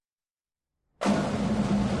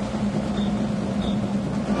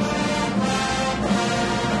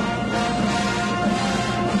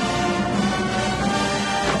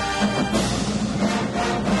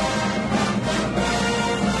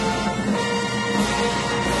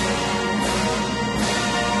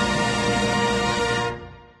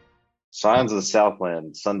Signs of the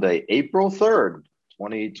Southland, Sunday, April 3rd,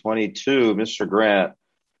 2022. Mr. Grant,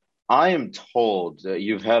 I am told that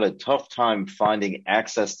you've had a tough time finding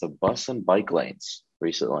access to bus and bike lanes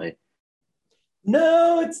recently.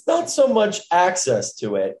 No, it's not so much access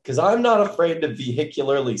to it because I'm not afraid to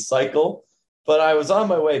vehicularly cycle. But I was on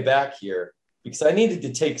my way back here because I needed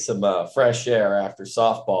to take some fresh air after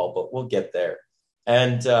softball, but we'll get there.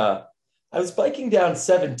 And I was biking down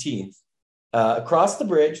 17th across the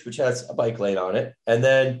bridge, which has a bike lane on it. And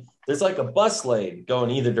then there's like a bus lane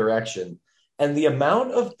going either direction. And the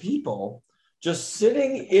amount of people just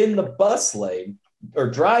sitting in the bus lane or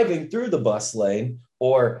driving through the bus lane,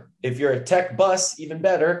 or if you're a tech bus, even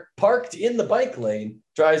better, parked in the bike lane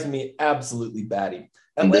drives me absolutely batty.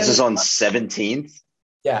 And this Atlanta, is on 17th,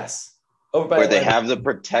 yes, over by where they Atlanta. have the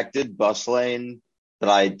protected bus lane that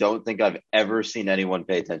I don't think I've ever seen anyone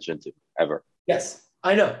pay attention to, ever. Yes,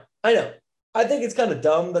 I know. I know. I think it's kind of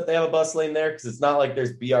dumb that they have a bus lane there because it's not like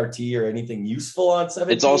there's BRT or anything useful on It's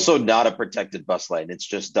 17th. also not a protected bus lane. It's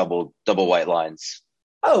just double white lines.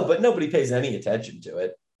 Oh, but nobody pays any attention to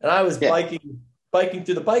it. And I was Yeah. biking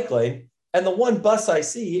through the bike lane, and the one bus I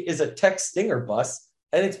see is a Tech Stinger bus,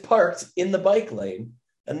 and it's parked in the bike lane.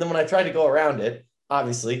 And then when I tried to go around it,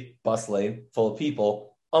 obviously, bus lane full of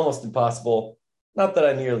people, almost impossible. Not that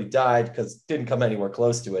I nearly died because it didn't come anywhere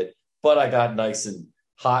close to it, but I got nice and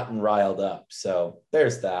hot and riled up. So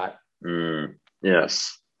there's that.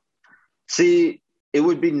 Yes. See, it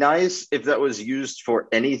would be nice if that was used for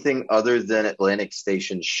anything other than Atlantic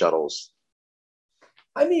Station shuttles.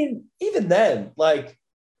 I mean, even then, like,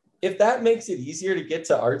 if that makes it easier to get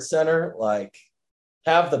to Art Center, like,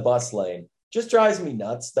 have the bus lane. Just drives me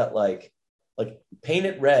nuts that like paint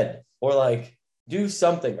it red or like do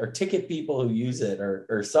something or ticket people who use it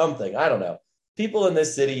or something. I don't know. People in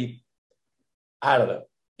this city, I don't know.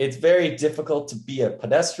 It's very difficult to be a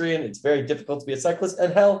pedestrian. It's very difficult to be a cyclist.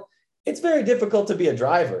 And hell, it's very difficult to be a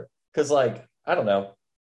driver because, like, I don't know.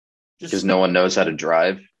 Because Just no one knows how to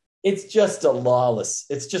drive. it's just a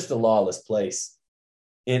lawless place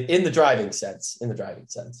in the driving sense. In the driving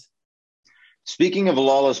sense. Speaking of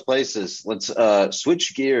lawless places, let's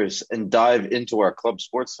switch gears and dive into our club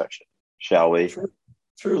sports section, shall we?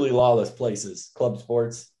 Truly lawless places, club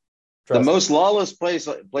sports. The Trust me. most lawless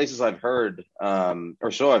places I've heard,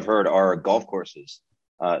 or so I've heard, are golf courses.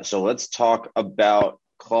 So let's talk about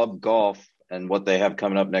club golf and what they have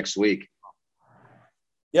coming up next week.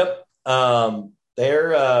 Yep.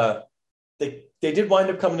 They did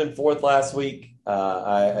wind up coming in fourth last week.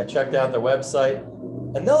 I checked out their website,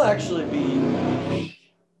 and they'll actually be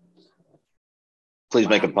Please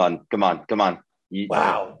make a pun. Come on, come on.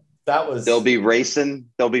 wow. That was They'll be racing.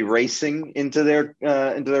 They'll be racing into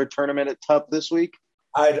their tournament at TUP this week.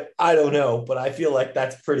 I don't know, but I feel like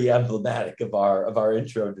that's pretty emblematic of our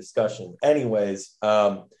intro discussion. Anyways,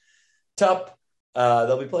 TUP,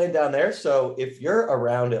 they'll be playing down there. So if you're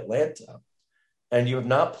around Atlanta and you have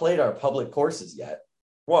not played our public courses yet,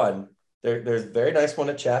 one, there's a very nice one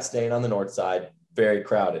at Chastain on the north side, very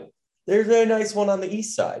crowded. There's a very nice one on the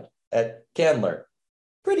east side at Candler,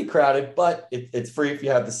 pretty crowded, but it's free if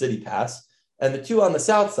you have the city pass. And the two on the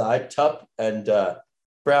south side, Tup and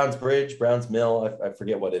Browns Bridge, Browns Mill, I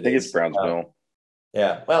forget what it is. I think it's Brownsville.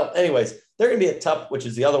 Yeah. Well, anyways, they're going to be at Tup, which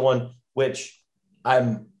is the other one, which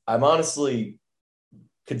I'm honestly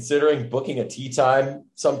considering booking a tea time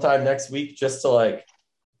sometime next week just to like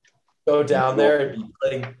go down there and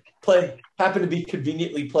be happen to be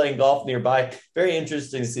conveniently playing golf nearby. Very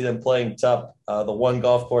interesting to see them playing Tup, the one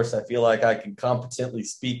golf course I feel like I can competently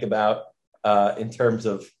speak about in terms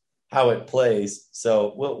of how it plays.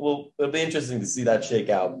 So it'll be interesting to see that shake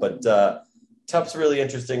out. But Tup's really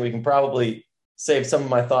interesting. We can probably save some of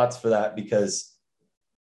my thoughts for that because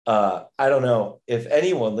I don't know if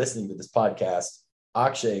anyone listening to this podcast,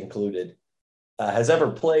 Akshay included, has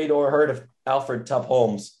ever played or heard of Alfred Tup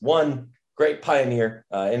Holmes. One, great pioneer,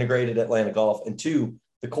 integrated Atlanta golf, and two,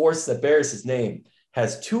 the course that bears his name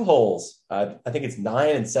has two holes. I think it's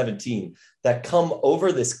 9 and 17 that come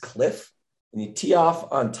over this cliff, and you tee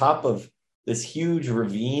off on top of this huge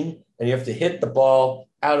ravine, and you have to hit the ball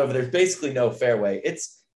out over. There's basically no fairway.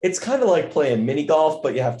 It's kind of like playing mini golf,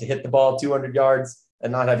 but you have to hit the ball 200 yards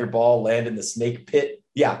and not have your ball land in the snake pit.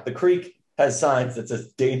 Yeah, the creek has signs that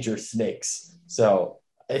says danger snakes. So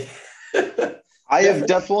I have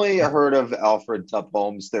definitely heard of Alfred Tup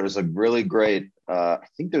Holmes. There's a really great, I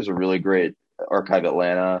think there's a really great Archive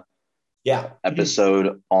Atlanta yeah.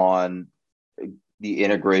 episode on the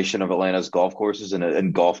integration of Atlanta's golf courses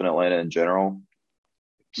and golf in Atlanta in general.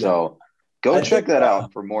 So go check that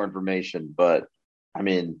out for more information. But I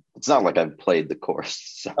mean, it's not like I've played the course.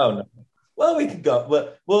 So. Oh no. Well, we can go.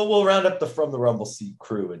 We'll round up the From the Rumble Seat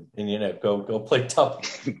crew and go play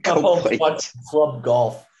tough Go home play. club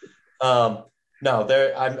golf. No,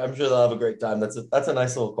 I'm sure they'll have a great time. That's a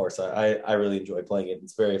nice little course. I really enjoy playing it.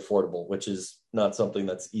 It's very affordable, which is not something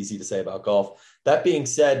that's easy to say about golf. That being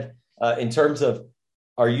said, in terms of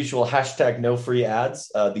our usual hashtag no free ads,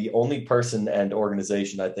 the only person and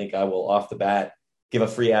organization I think I will off the bat give a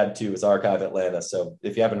free ad to is Archive Atlanta. So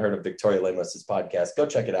if you haven't heard of Victoria Lamos's podcast, go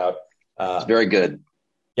check it out. It's very good.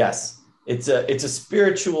 Yes, it's a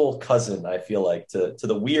spiritual cousin, I feel like, to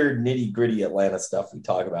the weird nitty gritty Atlanta stuff we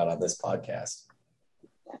talk about on this podcast.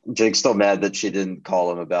 Jake's still mad that she didn't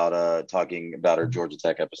call him about talking about her Georgia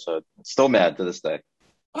Tech episode. Still mad to this day.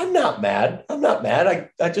 I'm not mad.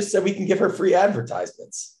 I just said we can give her free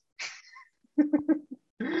advertisements.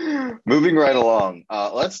 Moving right along,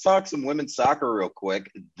 let's talk some women's soccer real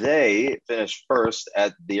quick. They finished first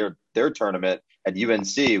at their tournament at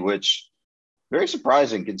UNC, which very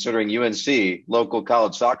surprising considering UNC, local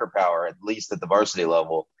college soccer power, at least at the varsity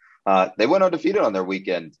level. They went undefeated on their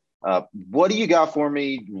weekend. What do you got for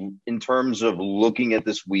me in terms of looking at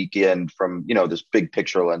this weekend from, this big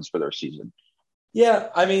picture lens for their season? Yeah,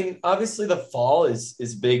 I mean, obviously the fall is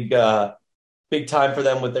big time for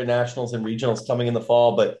them with their nationals and regionals coming in the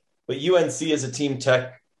fall, but UNC as a team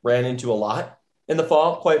Tech ran into a lot in the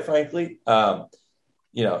fall, quite frankly.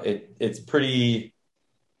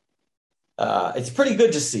 It's pretty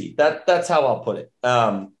good to see. That's how I'll put it.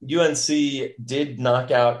 UNC did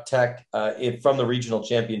knock out Tech from the regional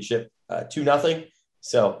championship 2-0.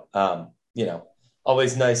 So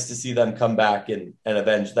always nice to see them come back and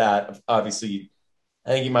avenge that. Obviously, I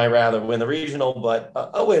think you might rather win the regional, but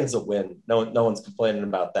a win's a win. No one's complaining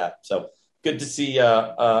about that. So good to see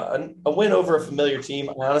a win over a familiar team.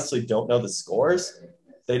 I honestly don't know the scores.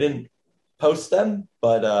 They didn't post them,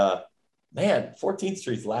 but man, 14th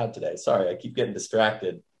Street's loud today. Sorry, I keep getting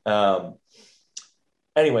distracted.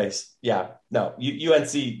 Anyways, yeah, no,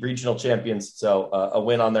 UNC regional champions. So a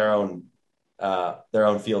win on their own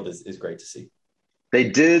field is great to see. They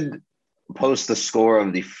did post the score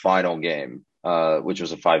of the final game, which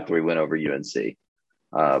was a 5-3 win over UNC.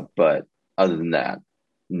 But other than that,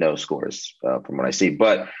 no scores from what I see.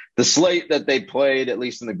 But the slate that they played, at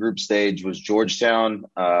least in the group stage, was Georgetown,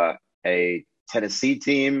 a Tennessee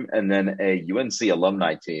team, and then a UNC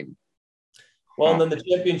alumni team. Well, and then the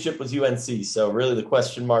championship was UNC. So really the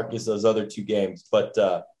question mark is those other two games. But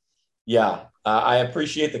I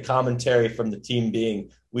appreciate the commentary from the team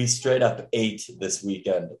being, we straight up ate this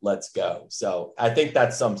weekend. Let's go. So I think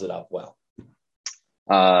that sums it up well.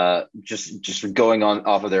 Just going on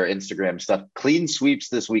off of their Instagram stuff, clean sweeps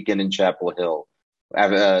this weekend in Chapel Hill.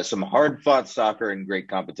 Have some hard fought soccer and great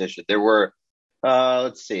competition. There were,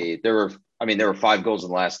 there were 5 goals in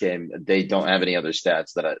the last game. They don't have any other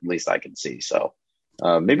stats that at least I can see. So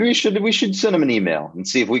maybe we should send them an email and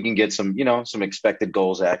see if we can get some expected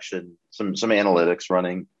goals action, some analytics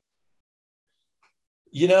running.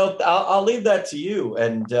 I'll leave that to you,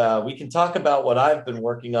 and we can talk about what I've been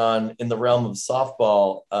working on in the realm of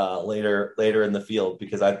softball later in the field,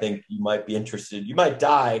 because I think you might be interested. You might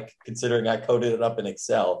die considering I coded it up in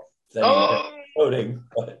Excel. Coding,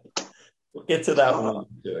 but we'll get to that when we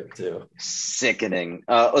do it too. Sickening.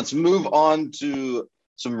 Let's move on to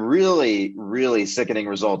some really, really sickening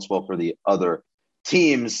results. Well, for the other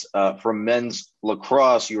teams from men's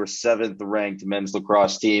lacrosse, your 7th ranked men's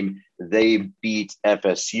lacrosse team, they beat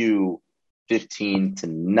FSU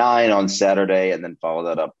 15-9 on Saturday, and then followed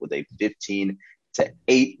that up with a 15-8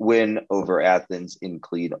 win over Athens in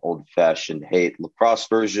clean old-fashioned hate lacrosse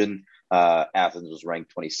version. Athens was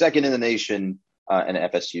ranked 22nd in the nation, and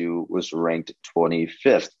FSU was ranked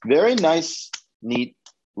 25th. Very nice, neat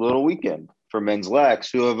little weekend for men's lacs,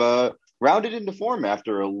 who have rounded into form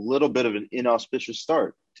after a little bit of an inauspicious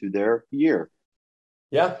start to their year.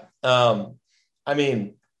 Yeah.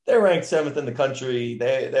 They're ranked 7th in the country.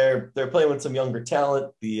 They're playing with some younger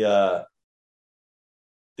talent. The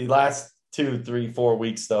last 2, 3, 4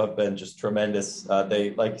 weeks, though, have been just tremendous.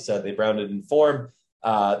 They, like you said, they've rounded in form.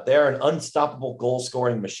 They're an unstoppable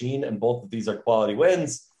goal-scoring machine, and both of these are quality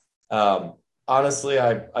wins. Honestly,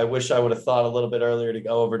 I wish I would have thought a little bit earlier to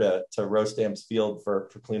go over to Rostam's Field for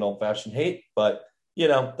clean old-fashioned hate, but,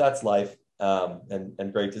 that's life,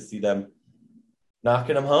 and great to see them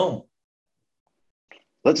knocking them home.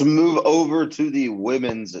 Let's move over to the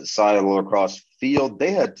women's side of the lacrosse field.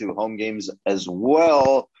 They had 2 home games as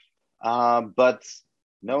well, but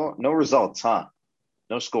no results, huh?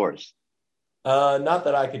 No scores. Not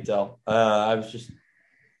that I could tell. I was just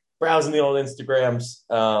browsing the old Instagrams.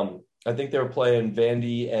 I think they were playing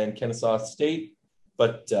Vandy and Kennesaw State,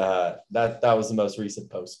 but that was the most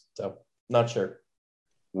recent post. So Not sure.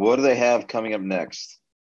 What do they have coming up next?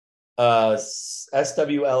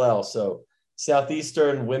 SWLL, so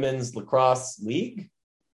Southeastern Women's Lacrosse League?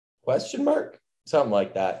 Question mark? Something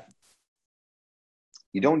like that.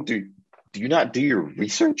 You don't do you not do your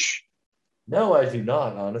research? No, I do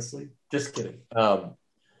not, honestly. Just kidding.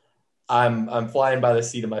 I'm flying by the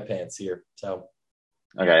seat of my pants here. So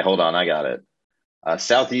Okay, hold on, I got it.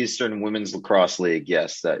 Southeastern Women's Lacrosse League.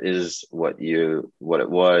 Yes, that is what it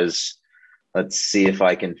was. Let's see if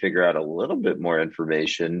I can figure out a little bit more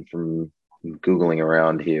information from Googling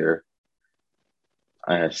around here.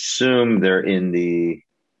 I assume they're in the,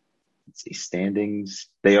 let's see, standings.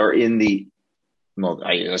 They are in the, well,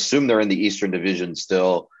 I assume they're in the Eastern Division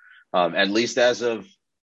still, at least as of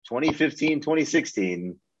 2015,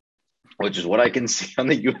 2016, which is what I can see on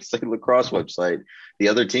the USA Lacrosse website. The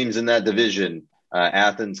other teams in that division,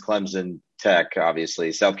 Athens, Clemson, Tech,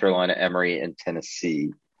 obviously, South Carolina, Emory, and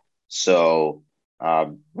Tennessee. So, I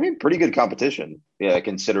mean, pretty good competition. Yeah,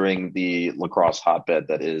 considering the lacrosse hotbed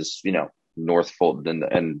that is, North Fulton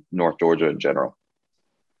and North Georgia in general.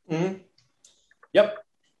 mm-hmm. Yep.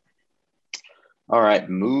 All right,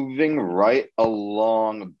 moving right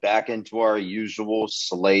along back into our usual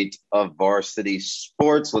slate of varsity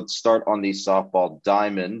sports. Let's start on the softball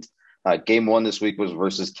diamond. Game one this week was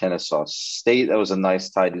versus Kennesaw State. That was a nice,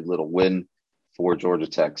 tidy little win for Georgia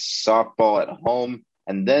Tech softball at home.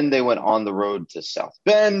 And then they went on the road to South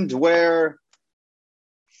Bend, where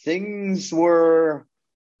things were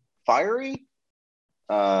fiery.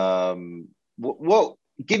 Well,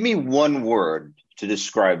 give me one word to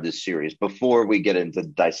describe this series before we get into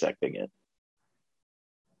dissecting it.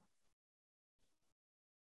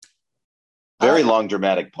 Very long,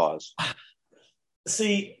 dramatic pause.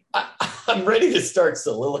 See, I'm ready to start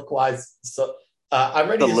soliloquize. So I'm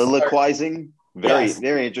ready. Soliloquizing. Yes.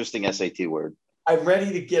 Very interesting SAT word. I'm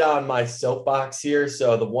ready to get on my soapbox here,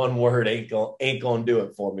 so the one word ain't gonna do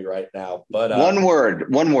it for me right now. But one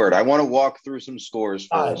word. I want to walk through some scores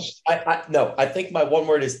first. I think my one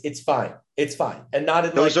word is it's fine. It's fine, and not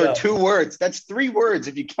in those are 2 words. That's 3 words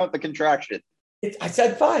if you count the contraction. I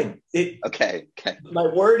said fine. Okay. My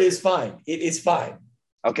word is fine. It is fine.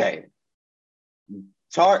 Okay.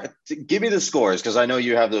 Give me the scores because I know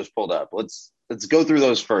you have those pulled up. Let's go through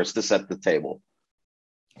those first to set the table.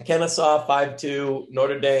 Kennesaw 5-2,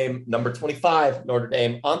 Notre Dame, number 25, Notre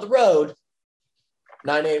Dame on the road,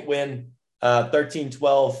 9-8 win,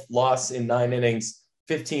 13-12 loss in 9 innings,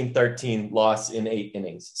 15-13 loss in 8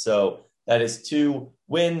 innings. So that is 2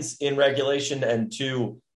 wins in regulation and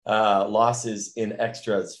 2 losses in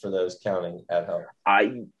extras for those counting at home.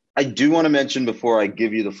 I do want to mention before I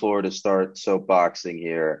give you the floor to start soapboxing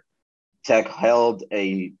here, Tech held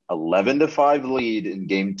a 11-5 lead in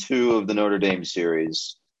game 2 of the Notre Dame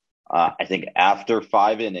series. I think after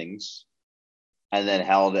 5 innings, and then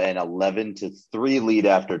held an 11-3 lead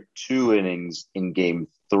after 2 innings in game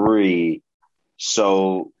 3.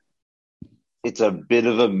 So it's a bit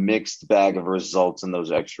of a mixed bag of results in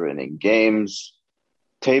those extra inning games.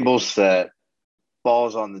 Table set,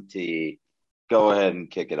 balls on the tee. Go ahead and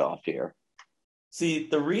kick it off here. See,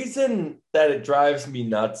 the reason that it drives me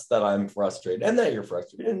nuts that I'm frustrated and that you're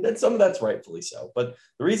frustrated, and some of that's rightfully so, but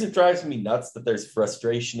the reason it drives me nuts that there's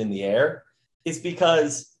frustration in the air is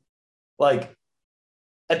because, like,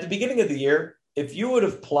 at the beginning of the year, if you would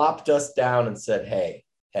have plopped us down and said, hey,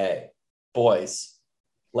 boys,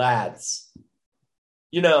 lads,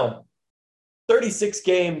 36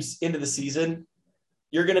 games into the season,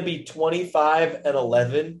 you're going to be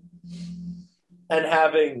 25-11 and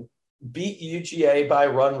having beat UGA by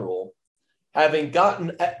run rule, having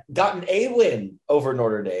gotten a win over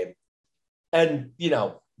Notre Dame, and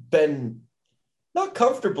been not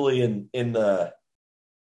comfortably in the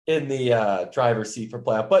driver's seat for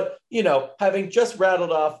playoff, but having just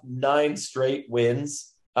rattled off 9 straight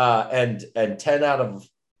wins and 10 out of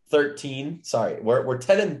 13. Sorry, we're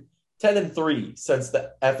 10-3 since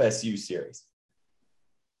the FSU series.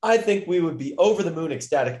 I think we would be over the moon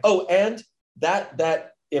ecstatic. Oh, and that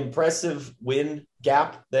impressive win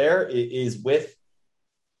gap there is with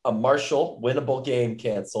a Marshall winnable game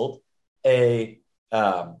canceled, a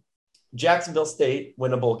Jacksonville State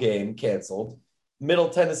winnable game canceled, Middle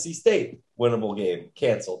Tennessee State winnable game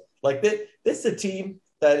canceled. Like this is a team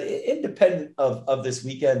that, independent of this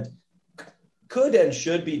weekend, could and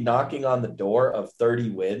should be knocking on the door of 30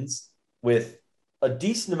 wins with a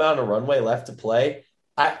decent amount of runway left to play.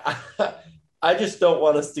 I just don't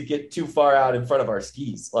want us to get too far out in front of our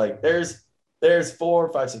skis. Like there's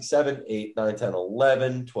 4, 5, 6, 7, 8, 9, 10,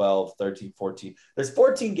 11, 12, 13, 14. There's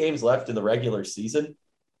 14 games left in the regular season.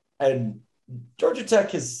 And Georgia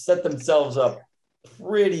Tech has set themselves up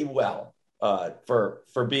pretty well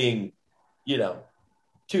for being,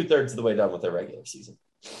 2/3 of the way done with their regular season.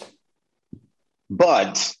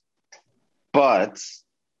 But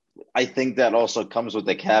I think that also comes with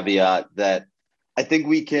the caveat that I think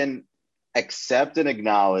we can accept and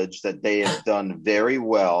acknowledge that they have done very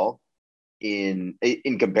well in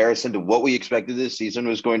comparison to what we expected this season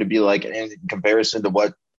was going to be like, and in comparison to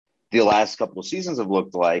what the last couple of seasons have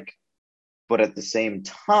looked like. But at the same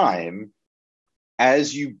time,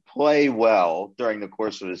 as you play well during the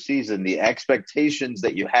course of the season, the expectations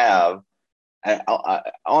that you have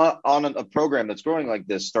on a program that's growing like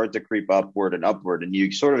this start to creep upward and upward, and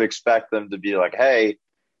you sort of expect them to be like, hey,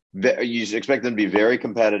 you expect them to be very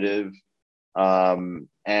competitive, and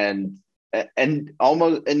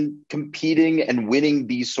almost and competing and winning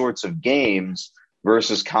these sorts of games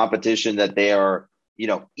versus competition that they are,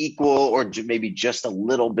 equal or maybe just a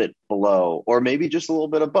little bit below, or maybe just a little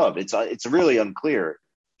bit above. It's really unclear,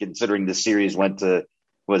 considering the series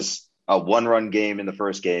was a 1-run game in the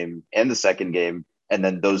first game and the second game, and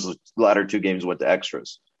then those latter 2 games went to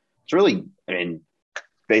extras. It's really,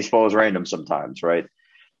 baseball is random sometimes, right?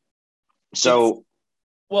 So,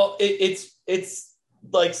 it's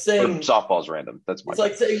like saying softball's random. It's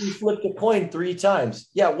like saying you flipped a coin 3 times.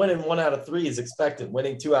 Yeah, winning 1 out of 3 is expected.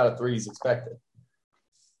 Winning 2 out of 3 is expected.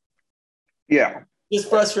 Yeah, just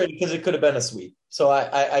frustrating because it could have been a sweep. So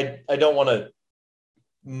I don't want to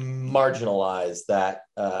marginalize that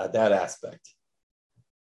aspect.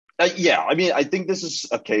 Yeah, I think this is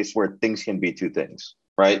a case where things can be 2 things,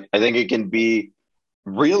 right? I think it can be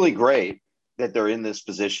really great that they're in this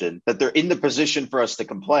position, that they're in the position for us to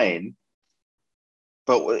complain,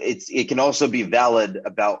 but it can also be valid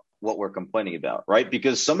about what we're complaining about, right?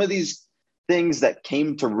 Because some of these things that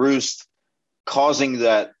came to roost, causing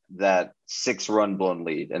that 6-run blown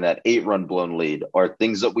lead and that 8-run blown lead, are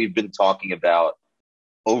things that we've been talking about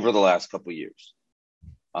over the last couple of years.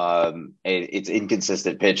 It's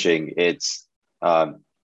inconsistent pitching. It's a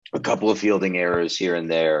couple of fielding errors here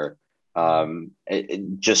and there. And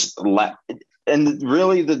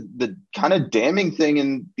really the kind of damning thing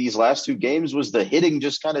in these last 2 games was the hitting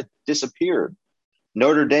just kind of disappeared.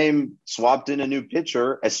 Notre Dame swapped in a new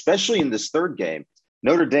pitcher, especially in this 3rd game.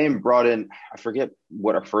 Notre Dame brought in, I forget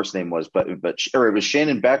what her first name was, but it was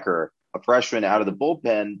Shannon Becker, a freshman out of the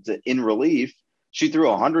bullpen in relief. She threw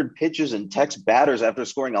 100 pitches and text batters after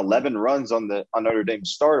scoring 11 runs on Notre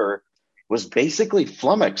Dame's starter, was basically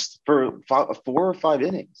flummoxed for 4 or 5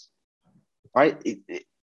 innings. Right?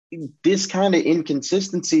 This kind of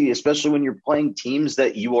inconsistency, especially when you're playing teams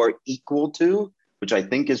that you are equal to, which I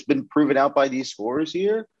think has been proven out by these scores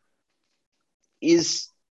here, is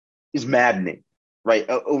maddening, right?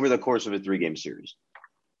 Over the course of a 3-game series.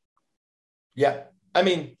 Yeah.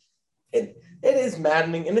 It is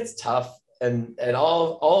maddening and it's tough. And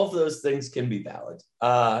all of those things can be valid.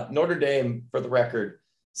 Notre Dame, for the record,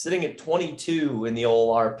 sitting at 22 in the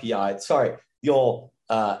old RPI. Sorry, the old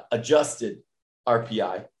adjusted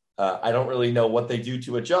RPI. I don't really know what they do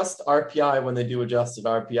to adjust RPI when they do adjusted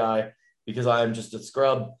RPI, because I am just a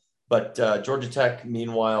scrub. But Georgia Tech,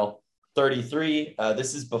 meanwhile, 33.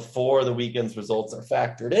 This is before the weekend's results are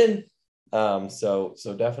factored in. So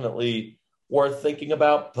definitely worth thinking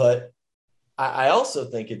about. But I also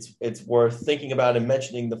think it's worth thinking about and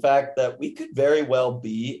mentioning the fact that we could very well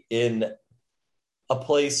be in a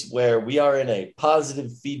place where we are in a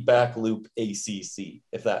positive feedback loop ACC,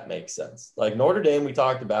 if that makes sense. Like Notre Dame, we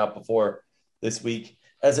talked about before this week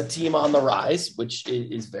as a team on the rise, which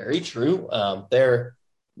is very true. They're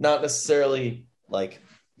not necessarily like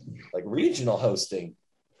regional hosting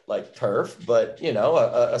like turf, but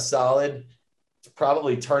a solid,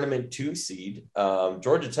 probably tournament 2 seed.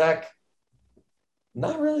 Georgia Tech,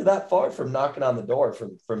 not really that far from knocking on the door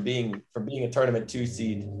from being a tournament 2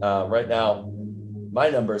 seed. Right now, my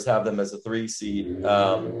numbers have them as a 3 seed.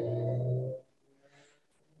 Man,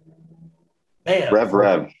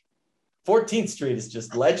 Rev. 14th Street is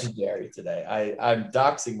just legendary today. I'm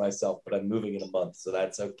doxing myself, but I'm moving in a month, so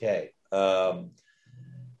that's okay.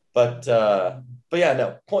 But yeah,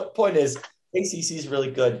 no. Point is, ACC is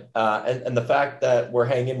really good, and the fact that we're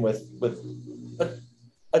hanging with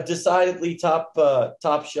a decidedly top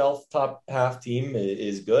shelf, top half team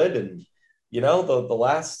is good. And the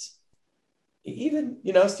last, even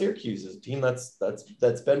Syracuse is a team that's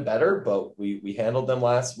been better, but we handled them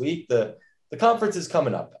last week. The conference is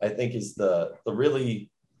coming up, I think, is the really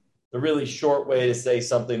short way to say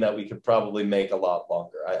something that we could probably make a lot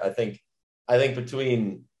longer. I think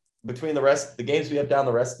between the rest the games we have down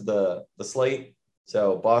the rest of the slate,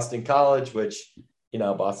 so Boston College, which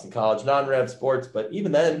Boston College non-rev sports, but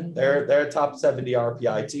even then they're a top 70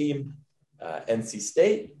 RPI team. NC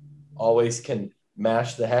State, always can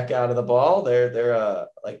mash the heck out of the ball. They're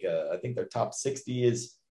I think their top 60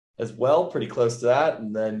 is as well, pretty close to that.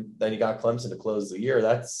 And then you got Clemson to close the year.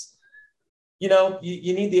 That's, you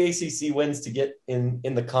need the ACC wins to get in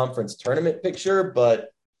the conference tournament picture, but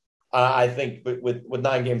I think with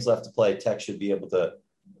 9 games left to play, Tech should be able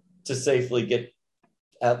to safely get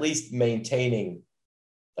at least maintaining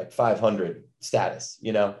like 500 status.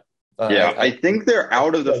 I think they're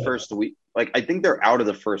out of the first week. Like I think they're out of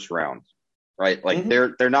the first round, right? Like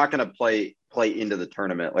they're not going to play into the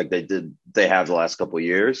tournament like they have the last couple of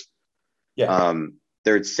years. Yeah.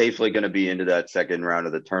 They're safely going to be into that second round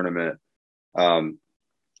of the tournament.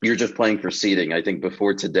 You're just playing for seeding. I think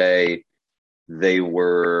before today, they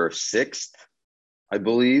were 6th, I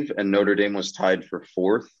believe, and Notre Dame was tied for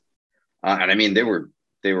 4th. And I mean, they were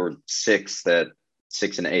 6th at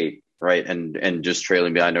 6 and 8, right? And just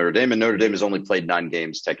trailing behind Notre Dame. And Notre Dame has only played 9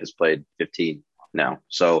 games. Tech has played 15 now.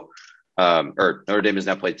 So, or Notre Dame has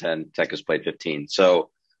now played 10. Tech has played 15. So,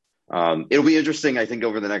 it'll be interesting, I think,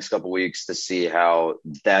 over the next couple of weeks to see how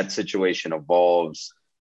that situation evolves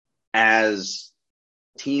as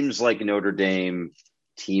teams like Notre Dame,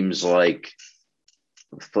 teams like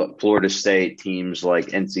Florida State, teams like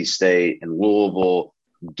NC State and Louisville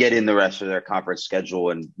get in the rest of their conference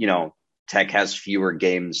schedule. And, Tech has fewer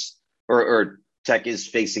games or Tech is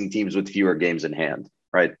facing teams with fewer games in hand,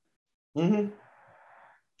 right? Mm-hmm.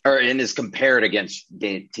 And is compared against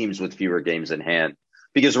teams with fewer games in hand.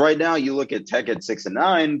 Because right now you look at Tech at 6 and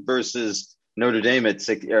 9 versus Notre Dame at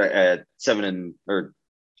 7 and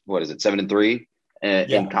 3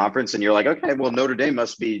 in conference, and you're like, okay, well Notre Dame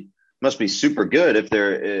must be super good if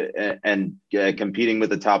they're competing with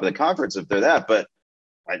the top of the conference if they're that. But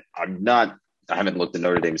I haven't looked at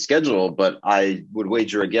Notre Dame's schedule, but I would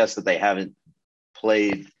wager a guess that they haven't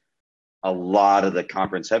played a lot of the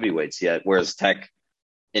conference heavyweights yet, whereas Tech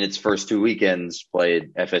in its first 2 weekends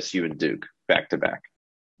played FSU and Duke back to back.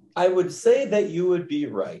 I would say that you would be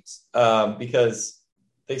right, because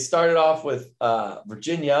they started off with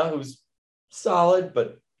Virginia, who's solid,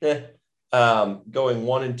 but going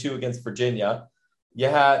 1-2 against Virginia. They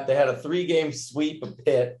had a 3-game sweep of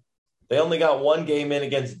Pitt. They only got 1 game in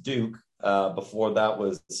against Duke before that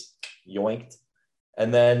was yoinked,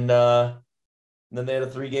 and then they had a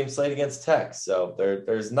 3-game slate against Tech. So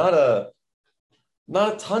there's not a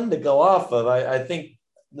ton to go off of. I think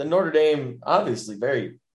the Notre Dame obviously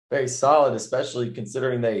very, very solid, especially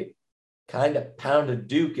considering they kind of pounded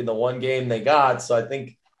Duke in the 1 game they got. So I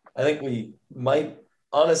think we might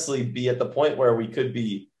honestly be at the point where we could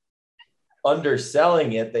be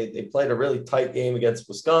underselling it. They played a really tight game against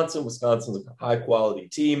Wisconsin. Wisconsin's a high quality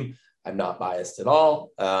team. I'm not biased at all.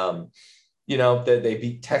 They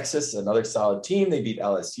beat Texas, another solid team. They beat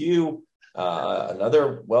LSU,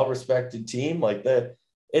 another well-respected team. Like that,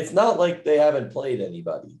 it's not like they haven't played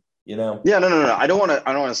anybody. Yeah, no. I don't want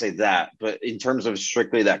to say that, but in terms of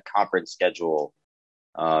strictly that conference schedule,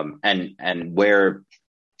 and where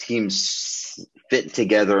teams fit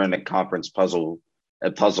together in a conference puzzle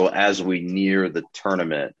as we near the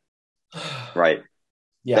tournament, right?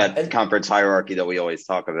 Yeah, that conference hierarchy that we always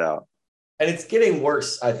talk about. And it's getting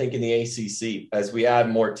worse, I think, in the ACC as we add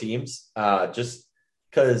more teams, just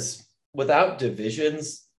because without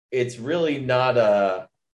divisions, it's really not an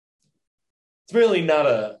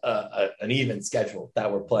even schedule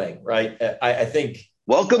that we're playing, right? I think.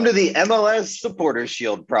 Welcome to the MLS Supporter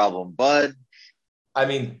Shield problem, bud. I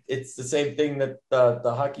mean, it's the same thing that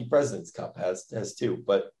the Hockey President's Cup has too.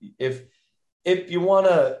 But if you want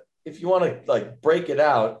to like break it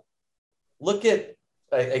out, look at,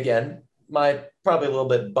 again, my probably a little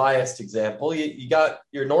bit biased example. You got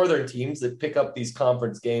your northern teams that pick up these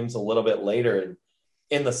conference games a little bit later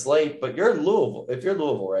in the slate, but you're Louisville. If you're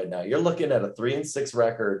Louisville right now, you're looking at a 3-6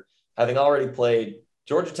 record, having already played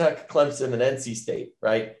Georgia Tech, Clemson, and NC State,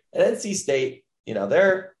 right? And NC State,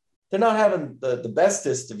 they're not having the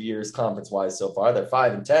bestest of years conference-wise so far. They're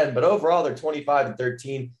 5-10, but overall they're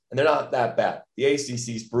 25-13, and they're not that bad. The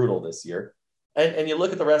ACC is brutal this year. And you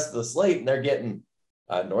look at the rest of the slate, and they're getting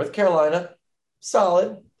North Carolina,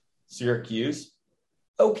 solid. Syracuse,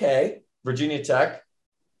 okay. Virginia Tech,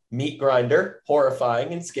 meat grinder,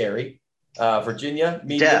 horrifying and scary. Virginia,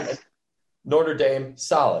 medium. Notre Dame,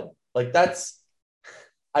 solid. Like that's.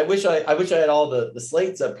 I wish I had all the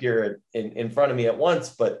slates up here in front of me at once,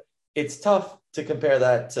 but it's tough to compare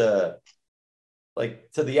that to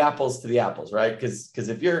the apples, right? Because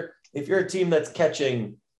if you're a team that's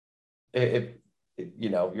catching, if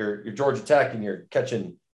you're Georgia Tech and you're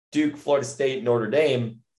catching Duke, Florida State, Notre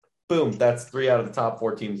Dame, boom, that's 3 out of the top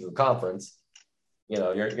 4 teams in the conference.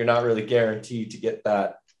 You're not really guaranteed to get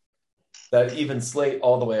that that even slate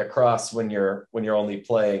all the way across when you're only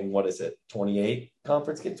playing, what is it, 28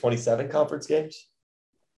 conference games, 27 conference games?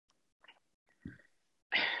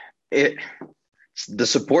 It the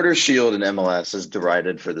supporter shield in MLS is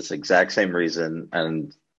derided for this exact same reason,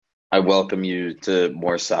 and I welcome you to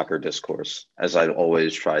more soccer discourse, as I've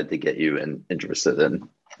always tried to get you interested in.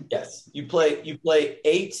 Yes, you play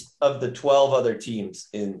 8 of the 12 other teams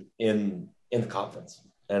in the conference,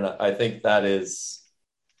 and I think that is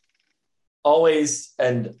always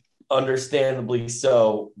and understandably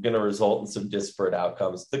so going to result in some disparate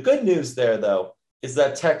outcomes. The good news there, though, is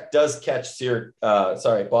that Tech does catch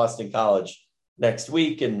Boston College next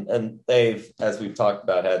week, and they've, as we've talked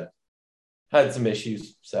about, had some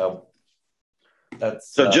issues. So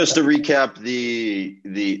that's So just to recap,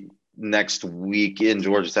 the next week in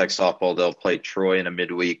Georgia Tech softball, they'll play Troy in a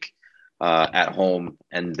midweek at home,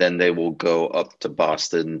 and then they will go up to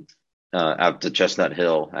Boston, out to Chestnut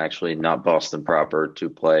Hill, actually, not Boston proper, to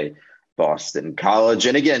play Boston College.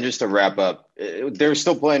 And again, just to wrap up, they're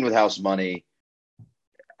still playing with house money,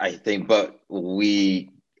 I think, but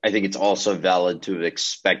I think it's also valid to have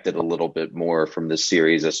expected a little bit more from this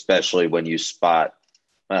series, especially when you're spotted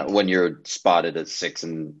a 6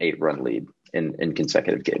 and 8 run lead in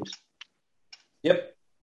consecutive games. Yep,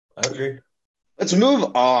 I agree. Let's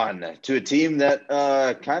move on to a team that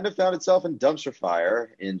kind of found itself in dumpster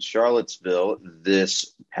fire in Charlottesville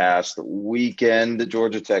this past weekend. The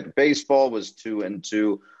Georgia Tech baseball was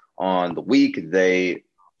 2-2 on the week. They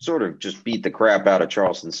sort of just beat the crap out of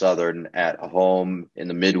Charleston Southern at home in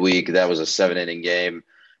the midweek. That was a 7-inning game.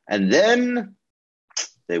 And then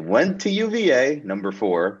they went to UVA, number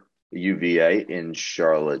 4, UVA in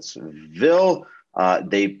Charlottesville.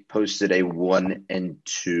 They posted a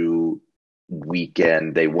 1-2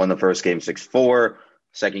 weekend. They won the first game 6-4.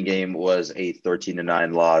 Second game was a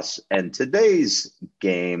 13-9 loss. And today's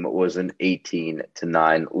game was an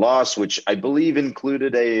 18-9 loss, which I believe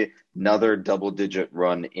included another double-digit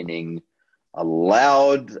run inning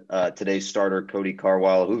allowed. Today's starter, Cody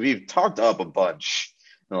Carwile, who we've talked up a bunch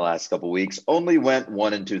in the last couple of weeks, only went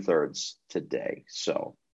 1 2/3 today.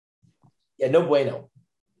 So, yeah, no bueno.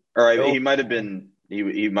 All right, he might have been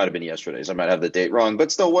yesterday's. I might have the date wrong,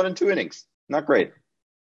 but still 1 2 innings. Not great.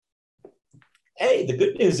 Hey, the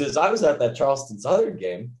good news is I was at that Charleston Southern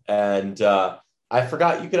game, and I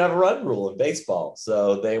forgot you could have a run rule in baseball.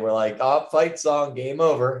 So they were like, "Oh, fight song, game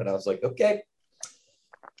over," and I was like, "Okay."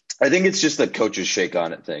 I think it's just a coach's shake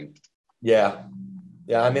on it thing. Yeah.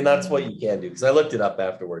 I mean, that's what you can do, because I looked it up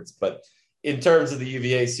afterwards. But in terms of the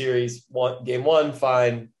UVA series, game 1,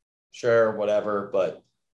 fine, sure, whatever. But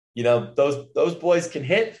those boys can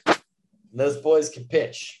hit, and those boys can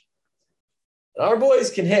pitch, and our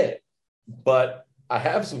boys can hit. But I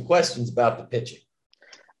have some questions about the pitching.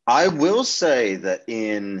 I will say that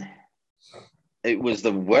it was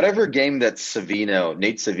the whatever game that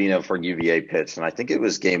Nate Savino for UVA pitched, and I think it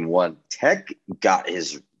was game 1. Tech got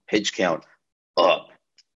his pitch count up.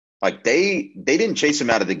 Like they didn't chase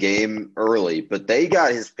him out of the game early, but they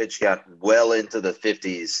got his pitch count well into the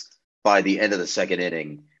 50s by the end of the second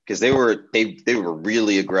inning, because they were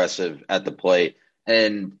really aggressive at the plate.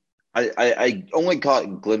 And I only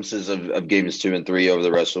caught glimpses of games 2 and 3 over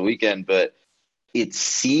the rest of the weekend, but it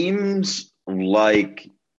seems like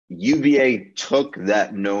UVA took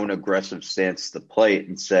that known aggressive stance to the plate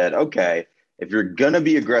and said, okay, if you're going to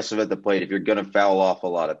be aggressive at the plate, if you're going to foul off a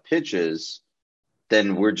lot of pitches,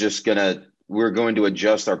 then we're going to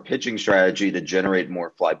adjust our pitching strategy to generate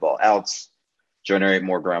more fly ball outs, generate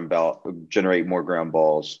more ground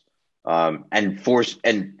balls, and force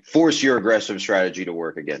your aggressive strategy to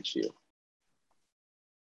work against you.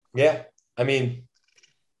 Yeah, I mean,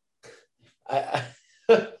 I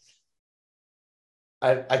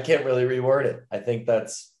can't really reword it. I think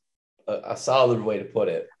that's a solid way to put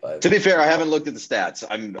it. But to be fair, I haven't looked at the stats.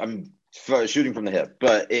 I'm shooting from the hip,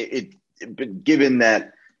 but but given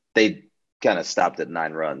that they kind of stopped at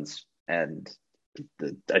 9 runs, and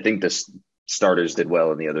I think the starters did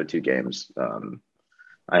well in the other 2 games,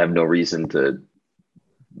 I have no reason to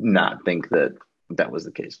not think that was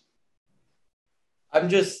the case. I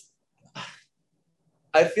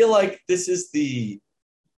feel like this is the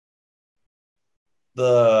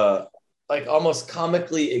like almost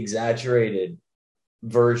comically exaggerated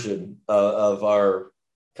version of our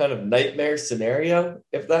kind of nightmare scenario,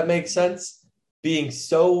 if that makes sense. Being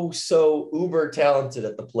so uber talented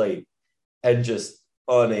at the plate and just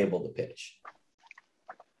unable to pitch.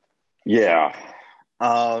 Yeah.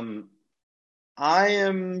 I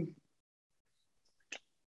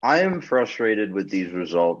am frustrated with these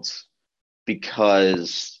results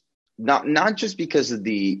because not just because of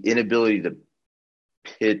the inability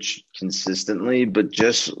pitch consistently, but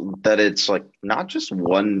just that it's like not just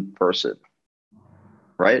one person,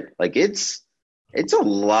 right? Like it's a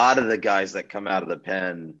lot of the guys that come out of the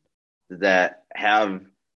pen that have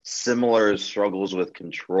similar struggles with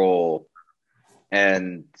control.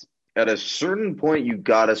 And at a certain point, you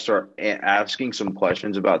got to start asking some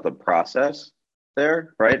questions about the process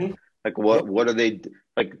there, right? Mhm. Like Yep. what are they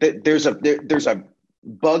like? There's a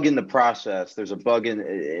bug in the process. There's a bug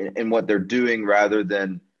in what they're doing rather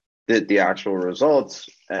than the actual results.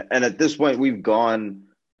 And at this point, we've gone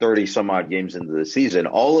 30 some odd games into the season.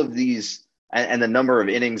 All of these and the number of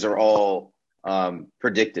innings are all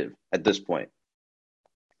predictive at this point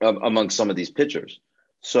among some of these pitchers.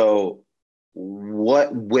 So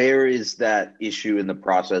where is that issue in the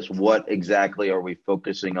process? What exactly are we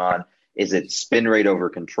focusing on? Is it spin rate over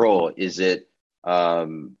control? Are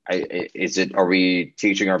we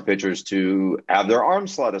teaching our pitchers to have their arm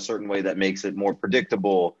slot a certain way that makes it more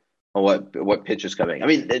predictable on what pitch is coming? I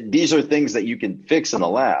mean, these are things that you can fix in the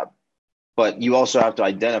lab, but you also have to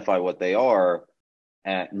identify what they are,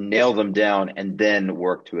 nail them down, and then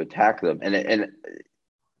work to attack them. And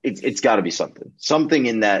it's got to be something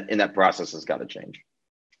in that process has got to change.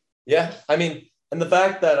 Yeah. I mean, and the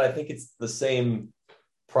fact that I think it's the same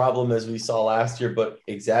problem as we saw last year, but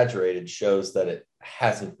exaggerated, shows that it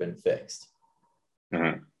hasn't been fixed.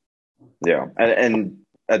 Mm-hmm. Yeah. And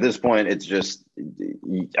at this point, it's just,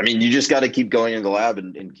 I mean, you just got to keep going in the lab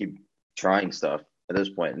and keep trying stuff at this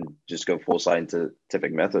point and just go full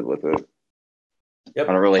scientific method with it. Yep.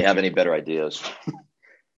 I don't really have any better ideas.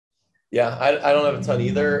 Yeah, I don't have a ton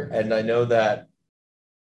either. And I know that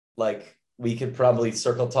like we could probably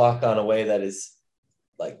circle talk on a way that is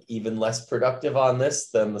like even less productive on this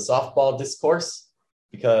than the softball discourse,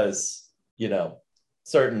 because,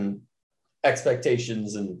 certain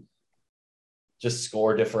expectations and just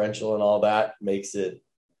score differential and all that makes it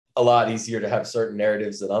a lot easier to have certain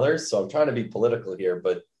narratives than others. So I'm trying to be political here,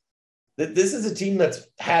 but this is a team that's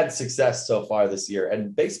had success so far this year,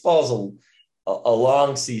 and baseball is a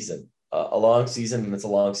long season. A long season, and it's a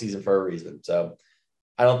long season for a reason. So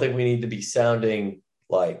I don't think we need to be sounding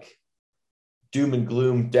like doom and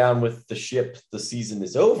gloom, down with the ship, the season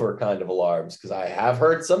is over kind of alarms, because I have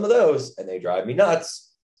heard some of those and they drive me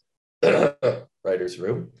nuts. Writer's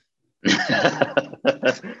room.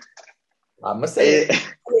 I'm gonna say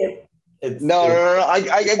it. No. I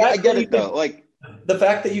get it though. Like the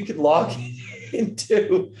fact that you can log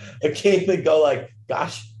into a game and go like,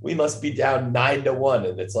 gosh, we must be down 9-1,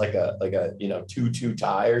 and it's like a 2-2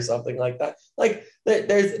 tie or something like that. Like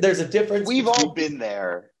there's a difference. We've all been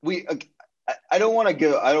there. I don't want to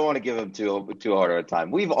give him too hard of a time.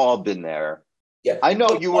 We've all been there. Yeah, I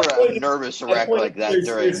know you were a nervous wreck like that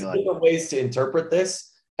there's different ways to interpret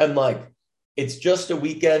this, and like it's just a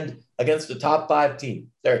weekend against a top 5 team.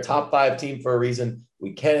 They're a top 5 team for a reason.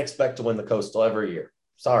 We can't expect to win the Coastal every year.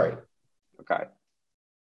 Sorry. Okay.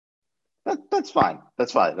 That's fine.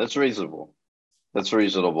 That's fine. That's reasonable.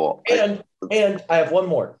 And I have one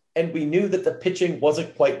more. And we knew that the pitching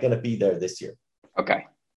wasn't quite going to be there this year. Okay.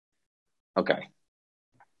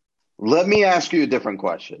 Let me ask you a different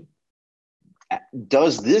question.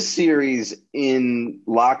 Does this series, in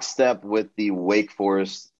lockstep with the Wake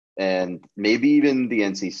Forest and maybe even the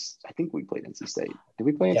NC, I think we played NC State. Did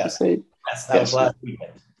we play NC State? Yes, that was last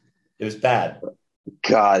weekend. It was bad.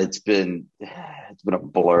 God, it's been a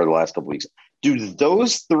blur the last couple weeks. Do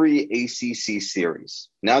those 3 ACC series,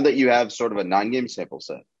 now that you have sort of a 9-game sample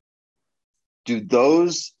set, have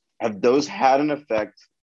those had an effect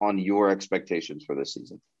on your expectations for this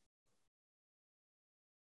season?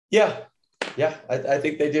 Yeah, I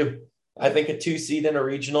think they do. I think a 2 seed in a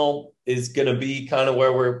regional is going to be kind of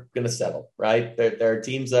where we're going to settle, right? There are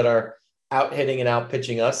teams that are out hitting and out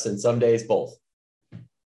pitching us, and some days both.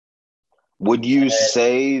 Would you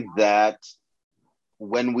say that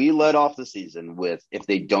when we led off the season with, if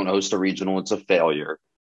they don't host a regional, it's a failure,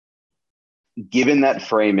 given that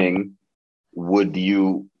framing, would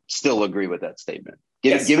you still agree with that statement?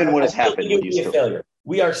 Given what has happened, would you still? Failure.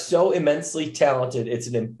 We are so immensely talented. It's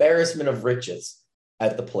an embarrassment of riches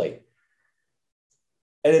at the plate.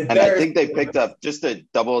 And I think they picked up, just to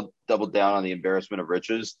double down on the embarrassment of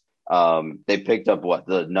riches, they picked up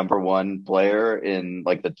the number 1 player in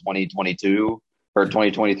like the 2022 or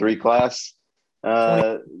 2023 class.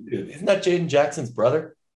 Isn't that Jaden Jackson's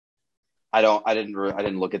brother? I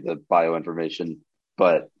didn't look at the bio information,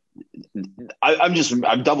 but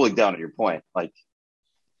I'm doubling down on your point. Like,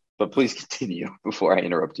 but please continue before I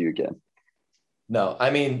interrupt you again. No,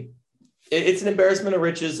 I mean, it's an embarrassment of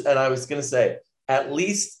riches. And I was going to say, at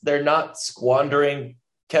least they're not squandering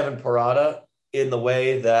Kevin Parada in the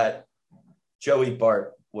way that Joey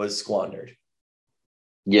Bart was squandered.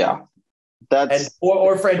 Yeah, that's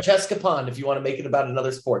Or Francesca Pond, if you want to make it about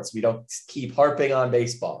another sports. We don't keep harping on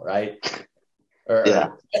baseball, right? Or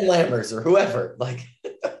Ken Lammers or whoever. Like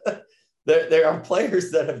there are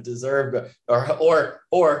players that have deserved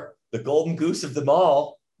or the golden goose of them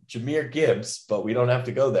all, Jahmyr Gibbs, but we don't have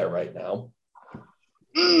to go there right now.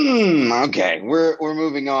 Okay, we're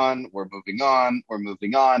moving on. We're moving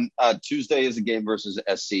on. Tuesday is a game versus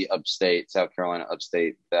SC Upstate, South Carolina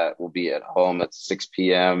Upstate. That will be at home at 6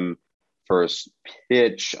 p.m. First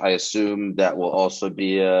pitch. I assume that will also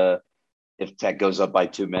be if Tech goes up by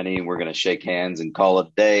too many, we're going to shake hands and call it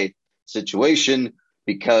a day situation,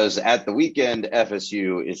 because at the weekend,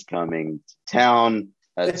 FSU is coming to town.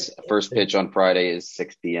 That's first pitch on Friday is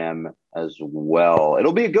 6 p.m. as well.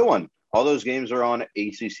 It'll be a good one. All those games are on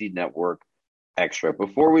ACC Network Extra.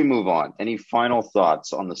 Before we move on, any final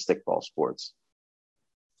thoughts on the stickball sports?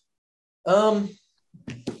 I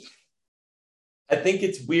think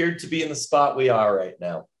it's weird to be in the spot we are right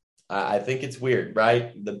now. I think it's weird,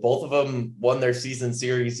 right? Both of them won their season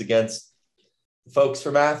series against folks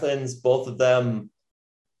from Athens, both of them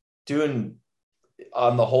doing,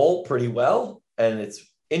 on the whole, pretty well. And it's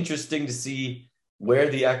interesting to see where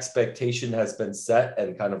the expectation has been set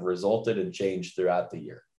and kind of resulted and changed throughout the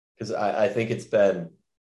year. Because I think it's been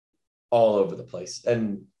all over the place.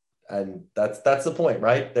 And that's the point,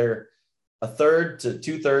 right? They're a third to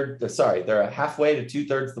two-thirds. They're a halfway to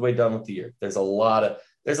two-thirds of the way done with the year. There's a lot of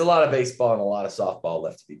baseball and a lot of softball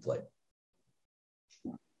left to be played.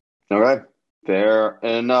 All right. Fair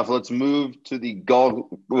enough. Let's move to the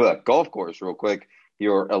golf course real quick.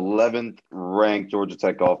 Your 11th ranked Georgia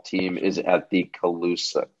Tech golf team is at the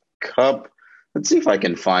Calusa Cup. Let's see if I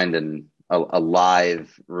can find a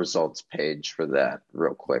live results page for that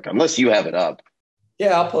real quick, unless you have it up.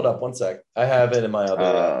 Yeah, I'll pull it up. One sec. I have it in my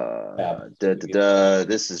other tab.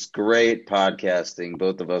 This is great podcasting.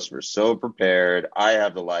 Both of us were so prepared. I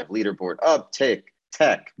have the live leaderboard up. Tech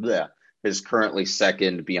is currently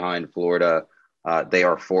second behind Florida. They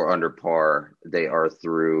are 4 under par. They are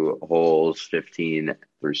through holes 15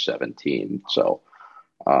 through 17. So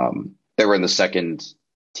they were in the second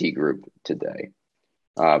tee group today.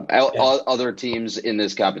 Other teams in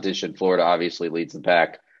this competition, Florida obviously leads the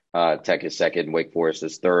pack. Tech is second. Wake Forest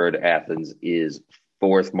is third. Athens is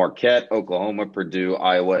fourth. Marquette, Oklahoma, Purdue,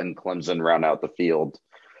 Iowa, and Clemson round out the field.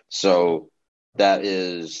 So that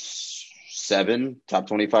is 7 top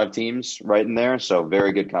 25 teams right in there. So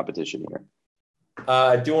very good competition here.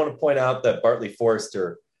 I do want to point out that Bartley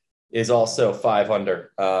Forrester is also 5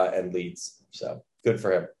 under and leads. So good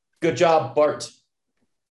for him. Good job, Bart.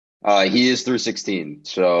 He is through 16.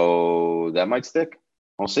 So that might stick.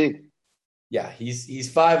 We'll see. Yeah,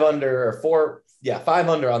 he's 5 under or 4. Yeah, 5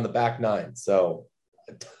 under on the back 9. So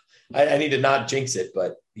I need to not jinx it,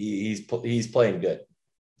 but he's playing good.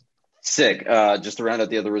 Sick. Just to round out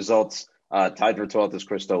the other results, tied for 12th is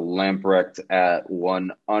Christo Lamprecht at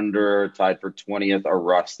 1 under. Tied for 20th are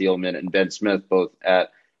Ross Steelman and Ben Smith, both at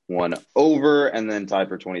 1 over. And then tied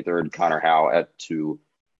for 23rd, Connor Howe at 2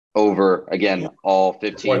 over. Again, all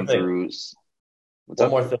 15 through. One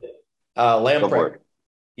more thing. Lamprecht,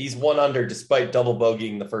 he's 1 under despite double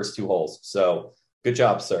bogeying the first 2 holes. So good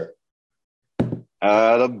job, sir.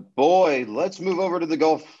 Boy, let's move over to the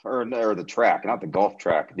golf or the track, not the golf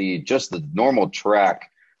track, just the normal track.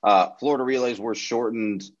 Florida relays were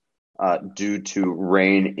shortened due to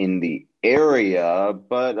rain in the area,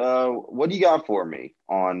 but what do you got for me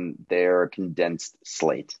on their condensed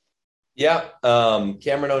slate? Yeah,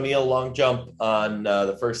 Cameron O'Neill long jump on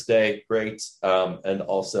the first day, great, and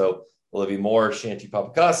also Olivia Moore, Shanti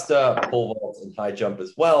Papacosta, pole vault and high jump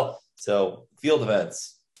as well. So field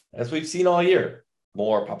events, as we've seen all year,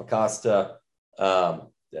 Moore, Papacosta,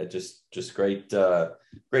 just great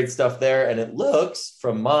stuff there. And it looks,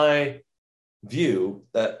 from my view,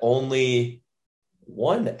 that only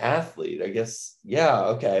one athlete, I guess. Yeah,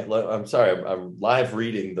 okay. I'm sorry, I'm live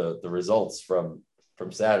reading the results from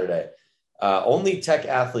Saturday. Only Tech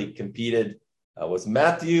athlete competed was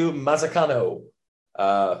Matthew Mazzacano,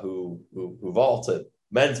 who vaulted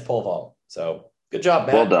men's pole vault. So good job,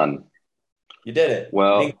 Matt. Well done. You did it.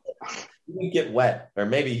 Well, he didn't get wet, or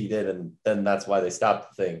maybe he did, and then that's why they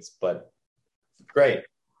stopped the things. But great.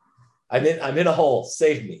 I'm in a hole.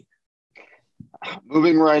 Save me.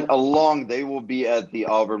 Moving right along, they will be at the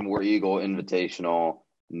Auburn War Eagle Invitational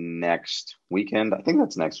next weekend. I think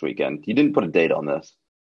that's next weekend. You didn't put a date on this.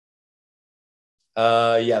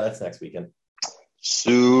 Yeah, that's next weekend.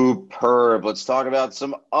 Superb. Let's talk about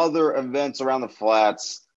some other events around the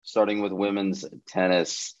flats, starting with women's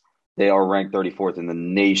tennis. They are ranked 34th in the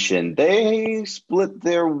nation. They split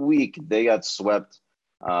their week. They got swept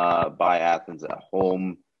by Athens at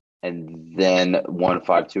home and then won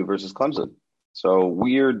 5-2 versus Clemson. So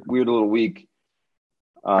weird little week.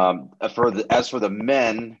 As for the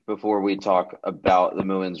men, before we talk about the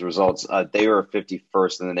women's results, they were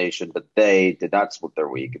 51st in the nation, but they did not split their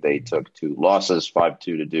week. They took 2 losses, 5-2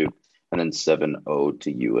 to Duke, and then 7-0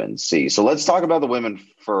 to UNC. So let's talk about the women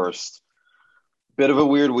first. Bit of a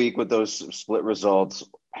weird week with those split results.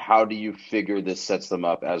 How do you figure this sets them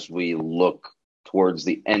up as we look towards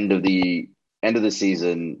the end of the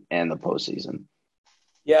season and the postseason?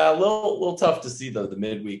 Yeah, a little tough to see the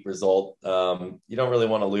midweek result. You don't really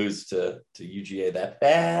want to lose to UGA that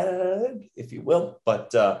bad, if you will.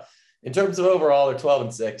 But in terms of overall, they're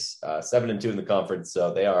 12-6, 7-2 in the conference,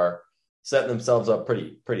 so they are setting themselves up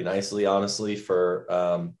pretty nicely, honestly. For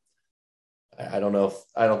I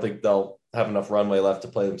don't think they'll have enough runway left to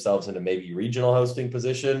play themselves into maybe regional hosting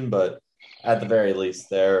position, but at the very least,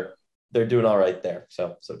 they're doing all right there.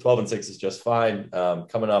 So 12-6 is just fine.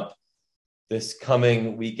 Coming up this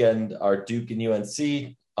coming weekend are Duke and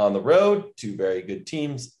UNC on the road, 2 very good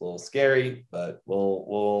teams. A little scary, but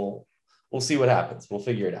we'll see what happens. We'll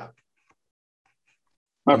figure it out.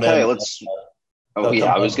 Okay, let's.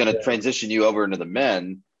 I was going to transition you over into the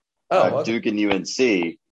men. Okay. Duke and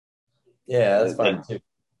UNC. Yeah, that's fine too.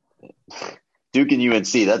 Duke and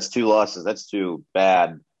UNC. That's 2 losses. That's 2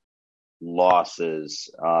 bad losses,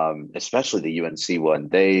 especially the UNC one.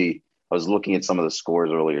 I was looking at some of the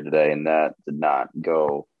scores earlier today, and that did not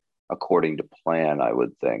go according to plan, I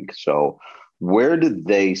would think. So where did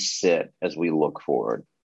they sit as we look forward?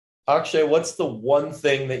 Akshay, what's the one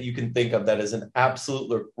thing that you can think of that is an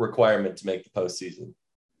absolute requirement to make the postseason?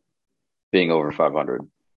 Being over 500.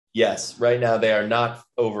 Yes, right now they are not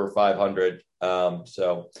over 500.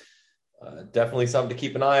 So definitely something to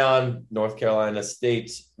keep an eye on. North Carolina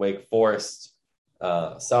State, Wake Forest,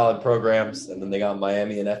 solid programs, and then they got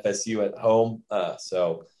Miami and FSU at home.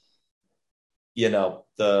 So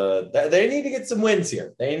they need to get some wins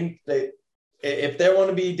here. They if they want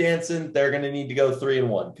to be dancing, they're going to need to go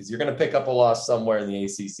 3-1 because you're going to pick up a loss somewhere in the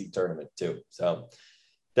ACC tournament too. So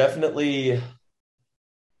definitely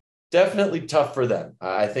tough for them.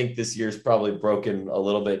 I think this year's probably broken a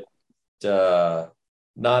little bit,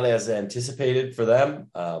 not as anticipated for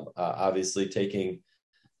them. Obviously taking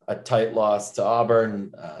a tight loss to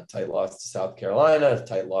Auburn, a tight loss to South Carolina, a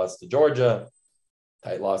tight loss to Georgia,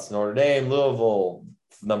 tight loss to Notre Dame, Louisville,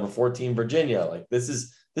 number 14 Virginia. Like this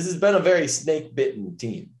has been a very snake bitten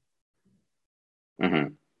team.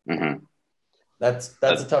 Mm-hmm. Mm-hmm. That's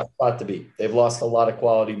a tough spot to be. They've lost a lot of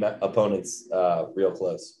quality opponents real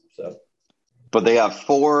close. So, but they have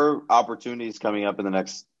 4 opportunities coming up in the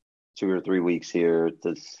next 2 or 3 weeks here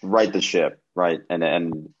to right the ship, right,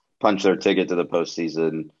 and punch their ticket to the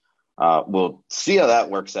postseason. We'll see how that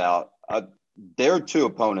works out. Their 2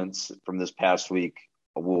 opponents from this past week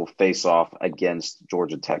will face off against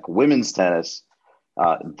Georgia Tech women's tennis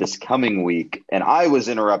this coming week. And I was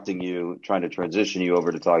interrupting you, trying to transition you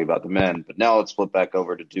over to talk about the men, but now let's flip back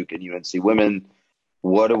over to Duke and UNC women.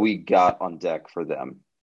 What do we got on deck for them?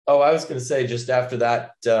 Oh, I was going to say just after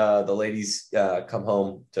that, the ladies come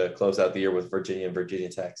home to close out the year with Virginia and Virginia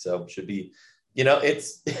Tech. So it should be,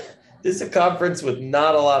 this is a conference with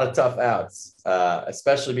not a lot of tough outs,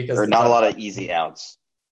 especially because there's not a lot of easy outs.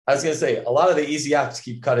 I was going to say a lot of the easy outs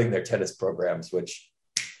keep cutting their tennis programs, which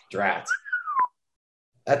drat.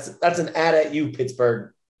 That's an ad at you,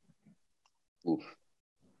 Pittsburgh. Oof.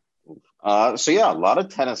 So yeah, a lot of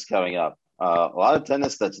tennis coming up. A lot of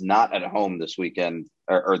tennis that's not at home this weekend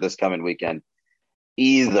or this coming weekend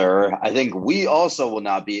either. I think we also will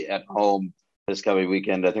not be at home this coming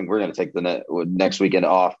weekend. I think we're going to take the next weekend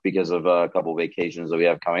off because of a couple of vacations that we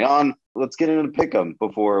have coming on. Let's get into the pick 'em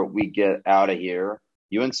before we get out of here.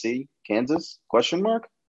 UNC, Kansas, question mark?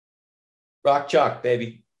 Rock chalk,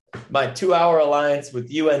 baby. My 2-hour alliance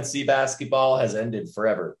with UNC basketball has ended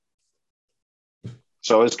forever.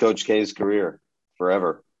 So is Coach K's career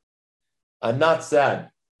forever. I'm not sad.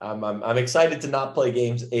 I'm excited to not play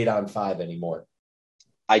games 8-on-5 anymore.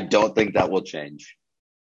 I don't think that will change.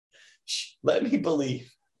 Let me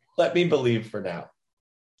believe. Let me believe for now.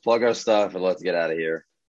 Plug our stuff and let's get out of here.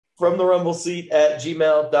 From the Rumble Seat at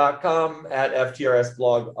gmail.com, at FTRS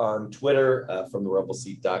blog on Twitter, from the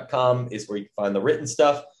rumbleseat.com is where you can find the written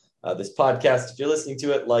stuff. This podcast, if you're listening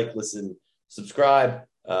to it, listen, subscribe.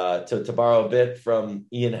 To borrow a bit from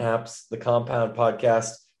Ian Happ's The Compound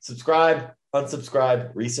podcast, subscribe,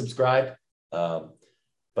 unsubscribe, resubscribe.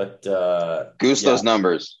 Goose those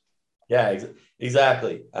numbers. Yeah,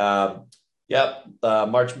 exactly.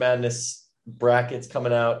 March Madness brackets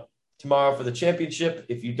coming out tomorrow for the championship.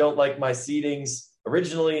 If you don't like my seedings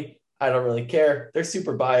originally, I don't really care. They're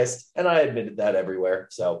super biased, and I admitted that everywhere.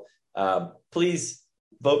 So please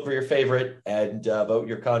vote for your favorite and vote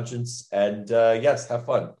your conscience. And yes, have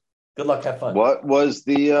fun. Good luck. Have fun. What was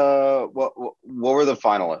the what were the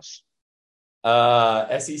finalists?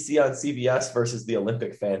 SEC on CBS versus the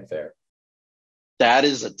Olympic Fanfare. That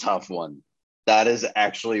is a tough one. That is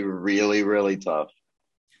actually really, really tough.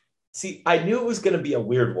 See, I knew it was going to be a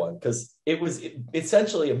weird one because it was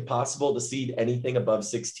essentially impossible to seed anything above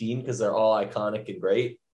 16 because they're all iconic and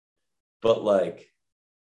great. But like,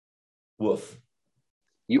 woof.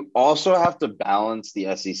 You also have to balance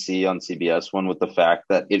the SEC on CBS one with the fact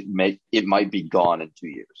that it might be gone in 2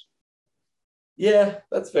 years. Yeah,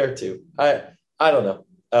 that's fair too. I don't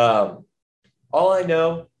know. All I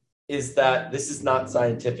know is that this is not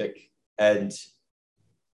scientific, and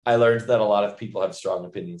I learned that a lot of people have strong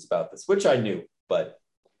opinions about this, which I knew, but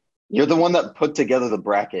You're the one that put together the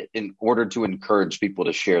bracket in order to encourage people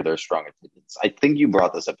to share their strong opinions. I think you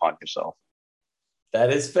brought this upon yourself.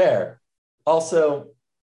 that is fair. Also,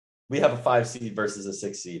 we have a 5 seed versus a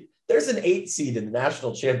 6 seed. There's an 8 seed in the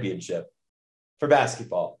national championship for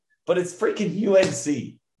basketball, but it's freaking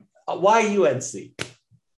UNC. Why UNC?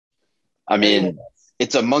 I mean,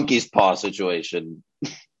 it's a monkey's paw situation.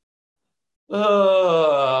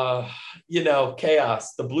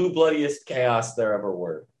 Chaos, the blue bloodiest chaos there ever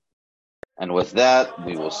were. And with that,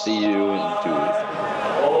 we will see you in 2 weeks.